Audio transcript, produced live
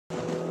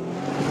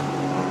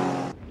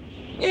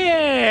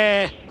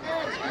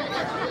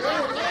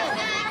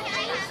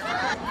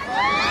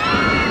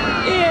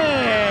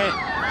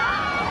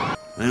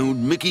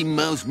Mickey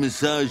Mouse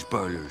massage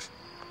parlors.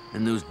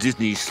 And those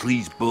Disney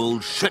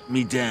sleazeballs shut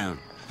me down.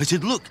 I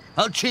said, look,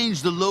 I'll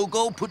change the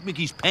logo, put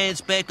Mickey's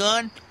pants back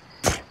on.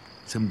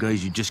 Some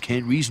guys you just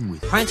can't reason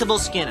with. Principal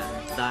Skinner,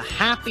 the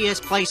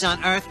happiest place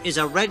on Earth is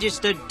a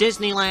registered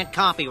Disneyland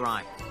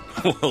copyright.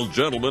 Well,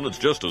 gentlemen, it's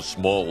just a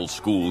small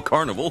school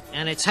carnival.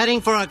 And it's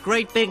heading for a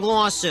great big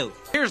lawsuit.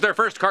 Here's their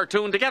first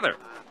cartoon together.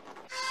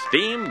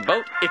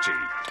 Steamboat Itchy.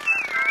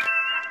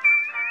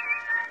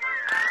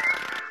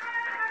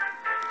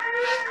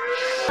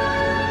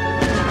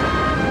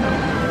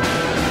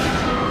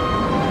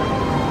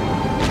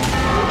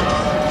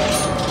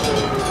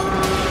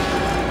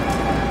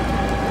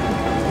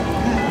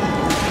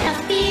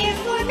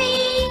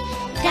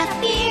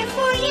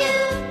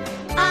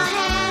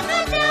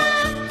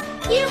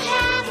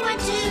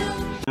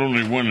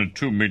 Only 1 in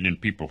 2 million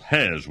people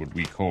has what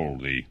we call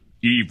the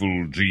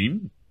evil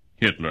gene.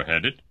 Hitler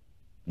had it,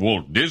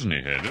 Walt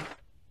Disney had it,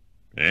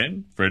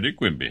 and Freddie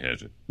Quimby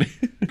has it.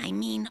 I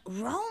mean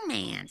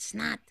romance,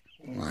 not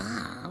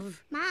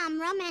love. Mom,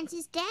 romance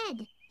is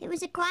dead. It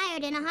was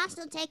acquired in a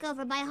hostile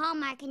takeover by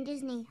Hallmark and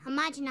Disney,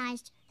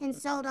 homogenized, then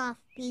sold off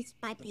piece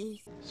by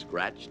piece.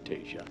 Scratch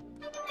Tasha.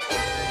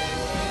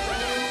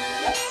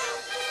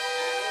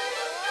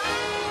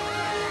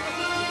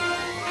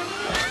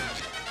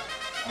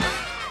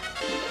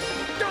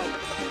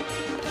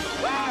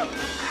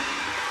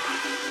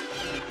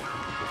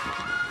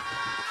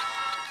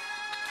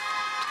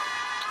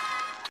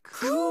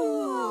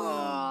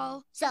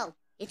 Cool. So,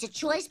 it's a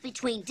choice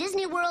between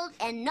Disney World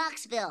and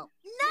Knoxville.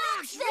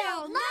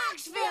 Knoxville!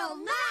 Knoxville!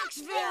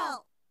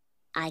 Knoxville!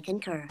 I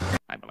concur.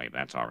 I believe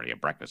that's already a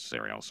breakfast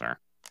cereal, sir.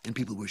 And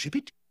people worship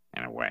it?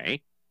 In a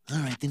way. All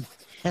right, then.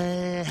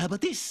 How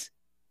about this?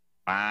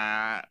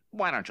 Why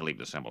don't you leave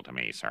the symbol to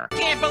me, sir?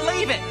 Can't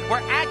believe it!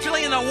 We're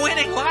actually in the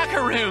winning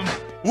locker room!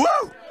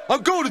 Whoa!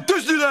 I'm going to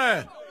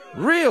Disneyland!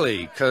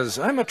 Really? 'Cause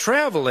I'm a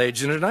travel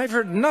agent and I've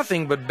heard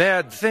nothing but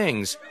bad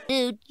things.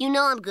 Dude, you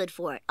know I'm good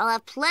for it. I'll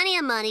have plenty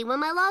of money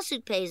when my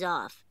lawsuit pays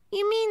off.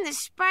 You mean the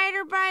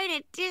spider bite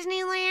at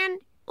Disneyland?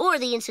 Or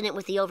the incident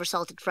with the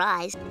oversalted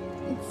fries.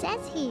 It says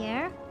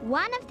here,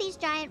 one of these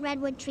giant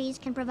redwood trees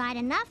can provide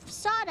enough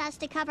sawdust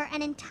to cover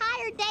an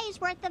entire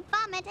day's worth of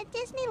vomit at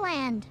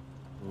Disneyland.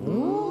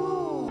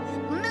 Ooh,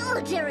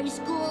 military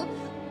school?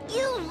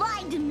 You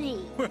lied to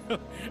me. Well,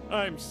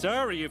 I'm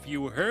sorry if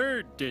you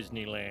heard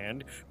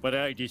Disneyland, but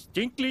I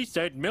distinctly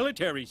said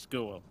military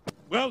school.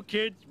 Well,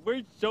 kids,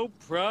 we're so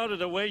proud of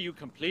the way you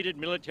completed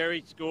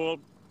military school.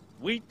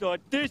 We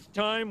thought this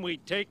time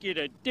we'd take you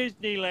to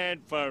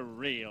Disneyland for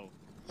real.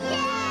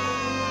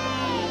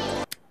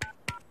 Yay!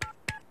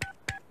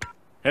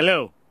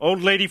 Hello,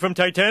 old lady from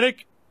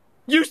Titanic?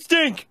 You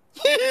stink!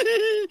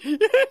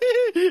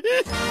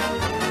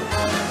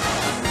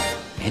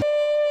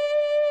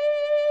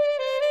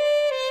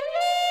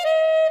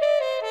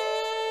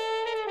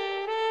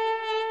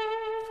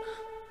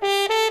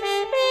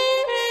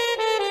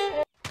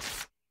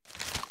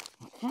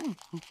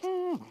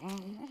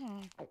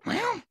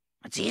 Well,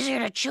 it's easier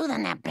to chew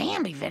than that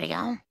Bambi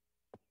video.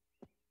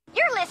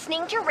 You're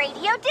listening to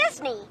Radio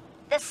Disney.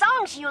 The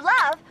songs you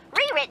love,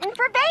 rewritten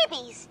for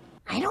babies.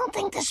 I don't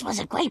think this was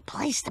a great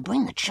place to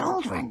bring the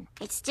children.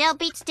 It still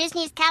beats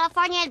Disney's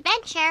California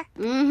Adventure.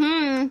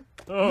 Mm-hmm.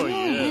 Oh,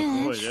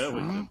 yeah. Boy, that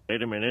was...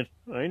 Wait a minute.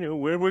 I know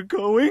where we're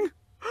going.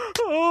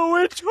 Oh,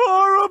 it's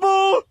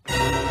horrible!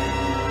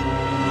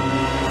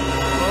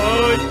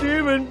 Oh, it's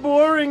even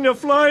boring to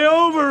fly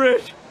over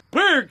it.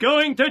 We're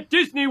going to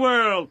Disney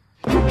World.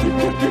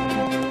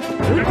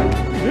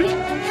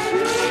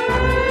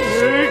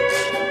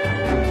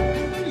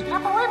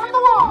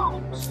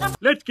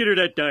 Let's get her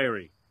that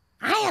diary.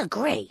 I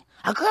agree.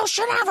 A girl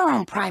should have her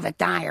own private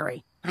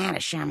diary. I had to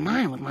share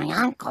mine with my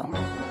uncle.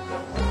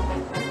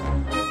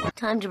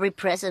 Time to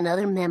repress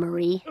another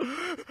memory.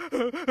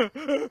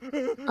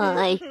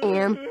 I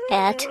am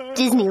at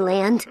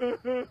Disneyland.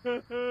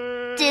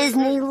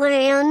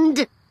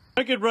 Disneyland.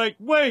 I could write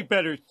way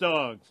better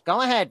songs. Go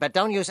ahead, but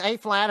don't use A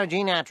flat or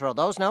G natural.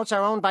 Those notes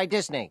are owned by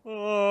Disney.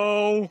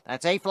 Oh.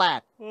 That's A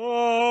flat.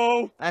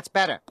 Oh. That's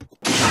better.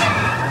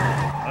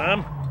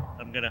 Mom,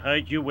 I'm gonna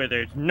hide you where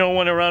there's no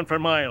one around for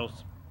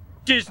miles.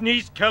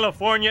 Disney's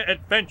California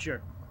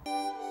Adventure.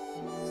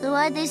 So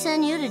why'd they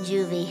send you to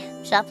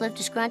juvie?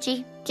 Shoplifter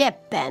scrunchy?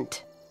 Get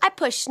bent. I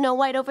pushed Snow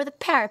White over the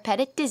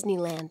parapet at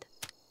Disneyland.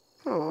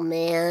 Oh,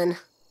 man.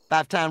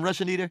 5-time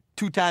Russian eater,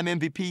 2-time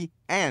MVP,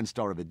 and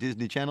star of a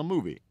Disney Channel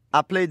movie.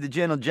 I played the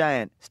gentle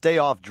giant, stay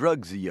off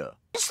drugs -a.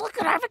 Just look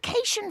at our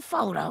vacation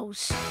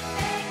photos.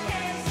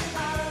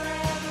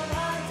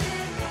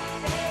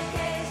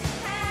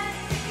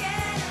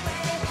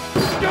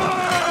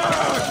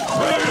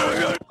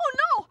 Oh,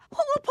 no!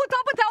 Who will put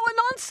up with our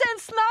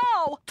nonsense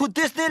now? To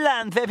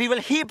Disneyland, where we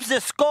will heap the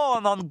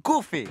scorn on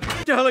Goofy.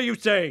 What the hell are you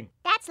saying?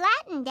 That's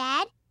Latin,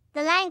 Dad.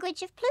 The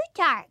language of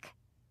Plutarch.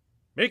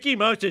 Mickey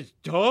Mouse's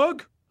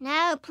dog?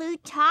 No,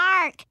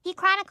 Plutarch. He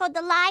chronicled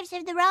the lives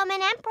of the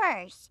Roman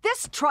emperors.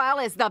 This trial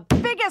is the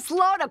biggest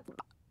load of...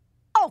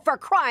 Oh, for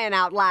crying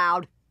out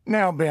loud.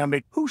 Now,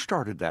 Bambi, who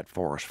started that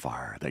forest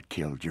fire that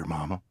killed your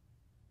mama?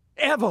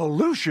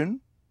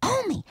 Evolution?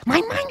 Homie,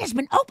 my mind has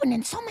been opened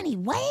in so many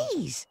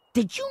ways.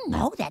 Did you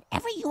know that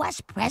every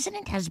U.S.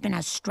 president has been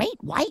a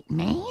straight white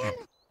man?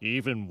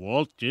 Even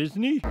Walt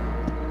Disney?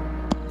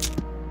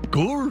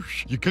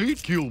 Gosh, you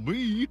can't kill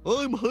me.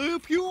 I'm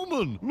half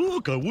human.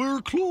 Look, I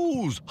wear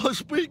clothes. I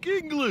speak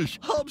English.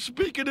 I'm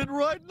speaking it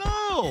right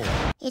now.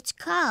 It's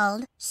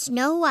called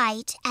Snow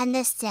White and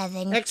the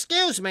Seven.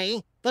 Excuse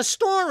me. The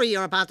story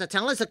you're about to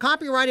tell is the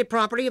copyrighted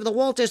property of the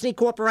Walt Disney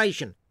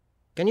Corporation.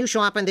 Can you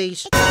sharpen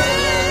these?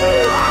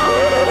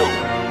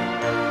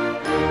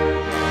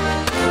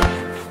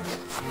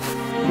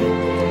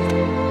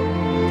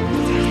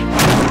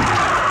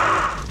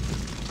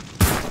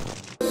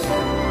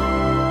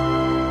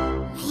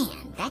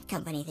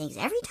 Company thinks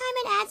every time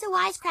it adds a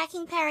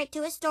wisecracking parrot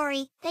to a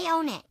story, they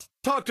own it.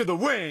 Talk to the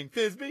wing,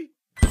 Thisbe.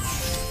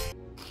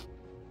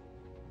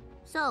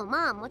 So,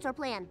 Mom, what's our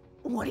plan?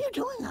 What are you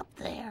doing up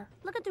there?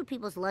 Looking through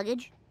people's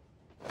luggage.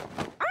 I'm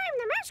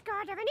the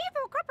mascot of an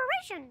evil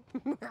corporation.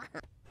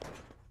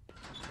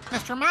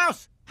 Mr.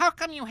 Mouse, how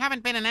come you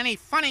haven't been in any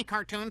funny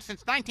cartoons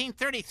since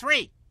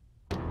 1933?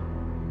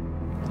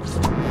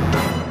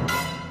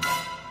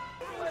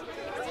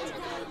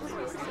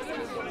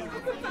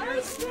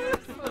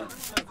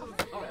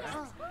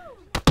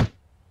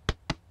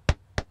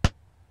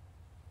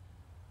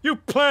 You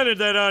planted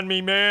that on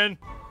me, man.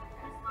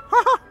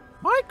 Haha,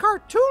 my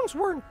cartoons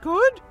weren't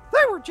good.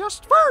 They were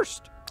just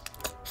first.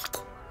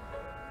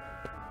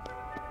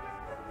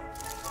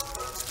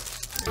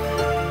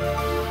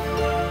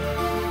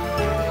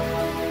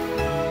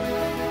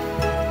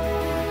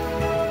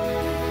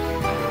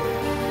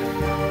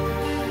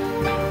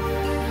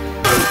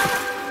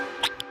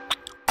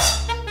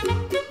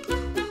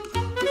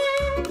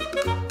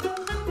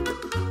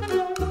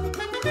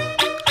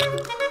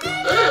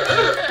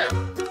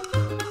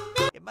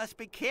 Must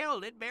be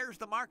killed. It bears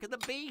the mark of the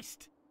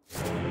beast.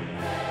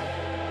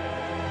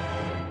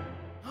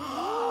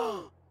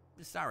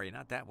 Sorry,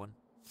 not that one.